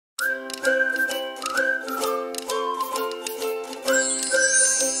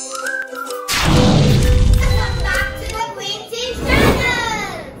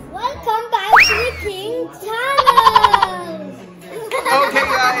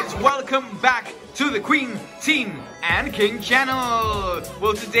welcome back to the Queen Team and King channel.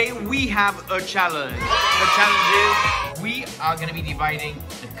 Well, today we have a challenge. The challenge is we are going to be dividing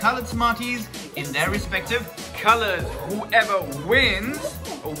the colored Smarties in their respective colors. Whoever wins,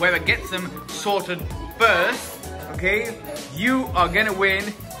 or whoever gets them sorted first, okay, you are going to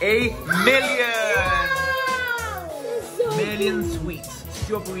win a million sweets,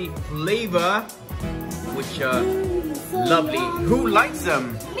 strawberry flavor, which are lovely. Who likes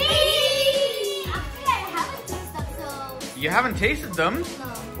them? Me! Actually, I haven't tasted them, so... You haven't tasted them?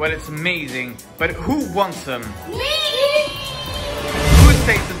 No. Well, it's amazing. But who wants them? Me! Who's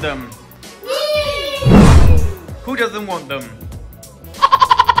tasted them? Me! Who doesn't want them?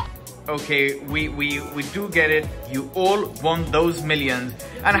 Okay, we do get it. You all want those millions.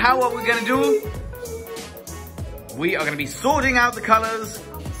 And how are we gonna do? We are gonna be sorting out the colors,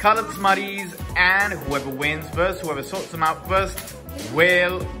 colored Smarties, and whoever wins first, whoever sorts them out first,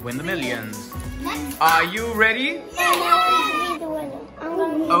 will win the millions. Are you ready?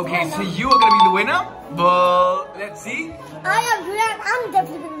 Okay, so you are gonna be the winner. But let's see. I'm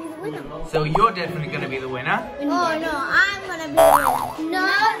definitely gonna be the winner. So you're definitely gonna be the winner. Oh no, I'm gonna be the winner. No,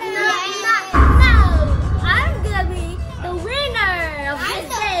 I'm gonna be the winner of this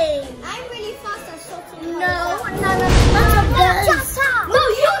game. I'm really fast at sorting. No,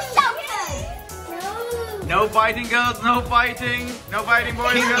 you stop it. No fighting, girls. No fighting. No fighting,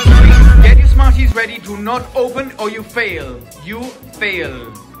 boys and girls. Get your Smarties ready. Do not open or you fail. You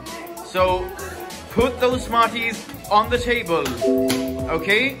fail. So put those Smarties on the table.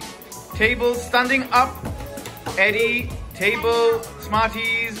 Okay? Table standing up. Eddie, table,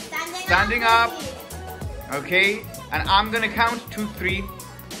 Smarties, standing up. Okay? And I'm gonna count to 3.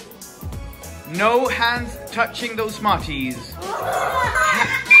 No hands touching those Smarties.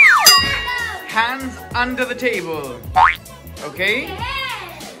 Hands under the table. Okay?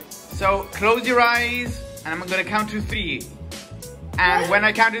 So close your eyes and I'm gonna count to 3. And when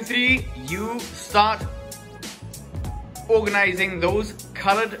I count to 3, you start organizing those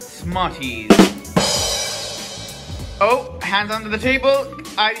colored Smarties. Oh, hands under the table,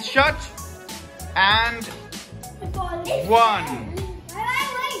 eyes shut, and 1.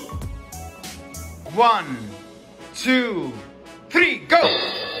 1, 2, 3, go!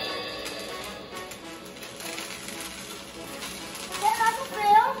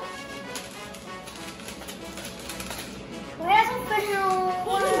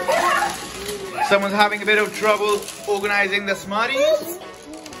 Someone's having a bit of trouble organizing the Smarties.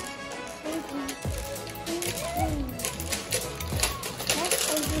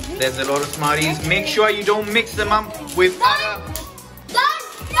 There's a lot of Smarties. Make sure you don't mix them up with other...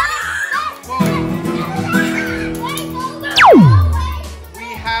 We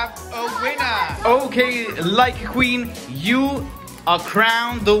have a winner. Okay, like a queen, you are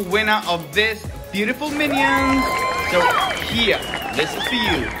crowned the winner of this beautiful minions. So here, this is for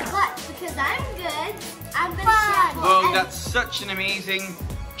you. Because I'm good, I'm gonna share. Oh, that's such an amazing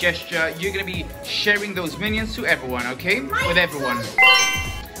gesture. You're gonna be sharing those minions to everyone, okay? With everyone.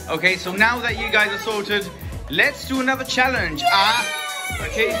 Okay, so now that you guys are sorted, let's do another challenge.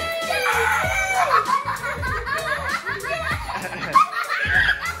 Okay.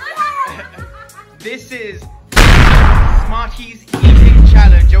 This is Smarties eating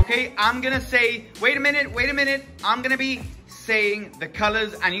challenge, okay? I'm gonna say, wait a minute. I'm gonna be saying the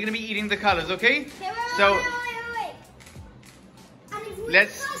colors and you're gonna be eating the colors, okay? So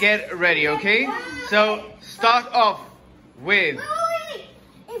let's get ready, okay? So start off with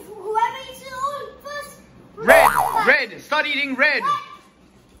if whoever eats it all first. red. Start eating red.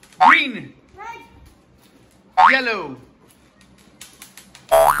 Green. Yellow.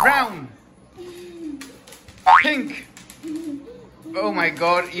 Brown. Pink. Oh my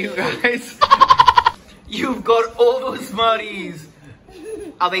god, you guys. You've got all those Smarties.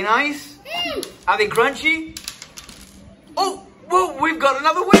 Are they nice? Are they crunchy? Oh, whoa, we've got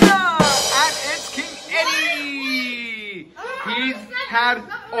another winner! And it's King Eddie! He's had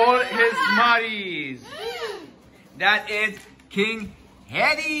all his Smarties. That is King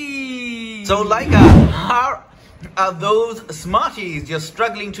Eddie! So Laika, how are those Smarties? You're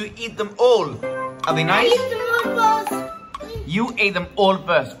struggling to eat them all. Are they nice? I ate them all first. You ate them all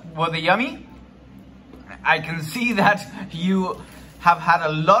first. Were they yummy? I can see that you have had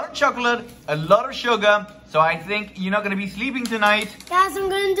a lot of chocolate, a lot of sugar, so I think you're not going to be sleeping tonight. Guys, I'm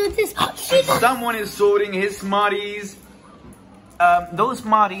going to do this. Someone is sorting his Smarties. Those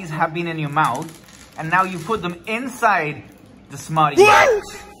Smarties have been in your mouth, and now you put them inside the Smartie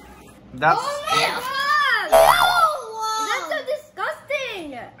box. That's... Oh my God! That's so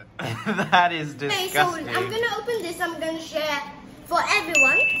disgusting. That is disgusting. Okay, so I'm going to open this. I'm going to share for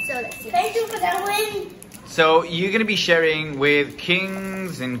everyone. So Thank you for the win. So you're gonna be sharing with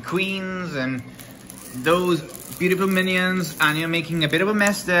kings and queens and those beautiful minions, and you're making a bit of a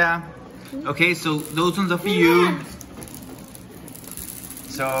mess there. Okay, so those ones are for you.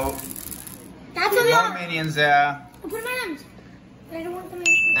 So That's more minions there. I'll put in my hands. But I don't want them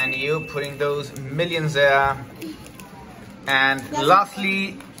in. And you putting those millions there. And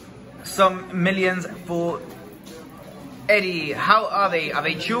lastly, some millions for Eddie. How are they? Are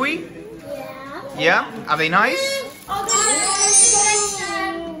they chewy? Yeah. Yeah? Are they nice?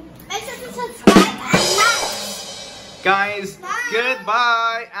 Guys,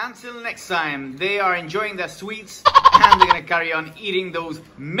 goodbye. Until next time. They are enjoying their sweets and they're gonna carry on eating those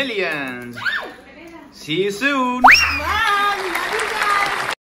millions. See you soon. Bye.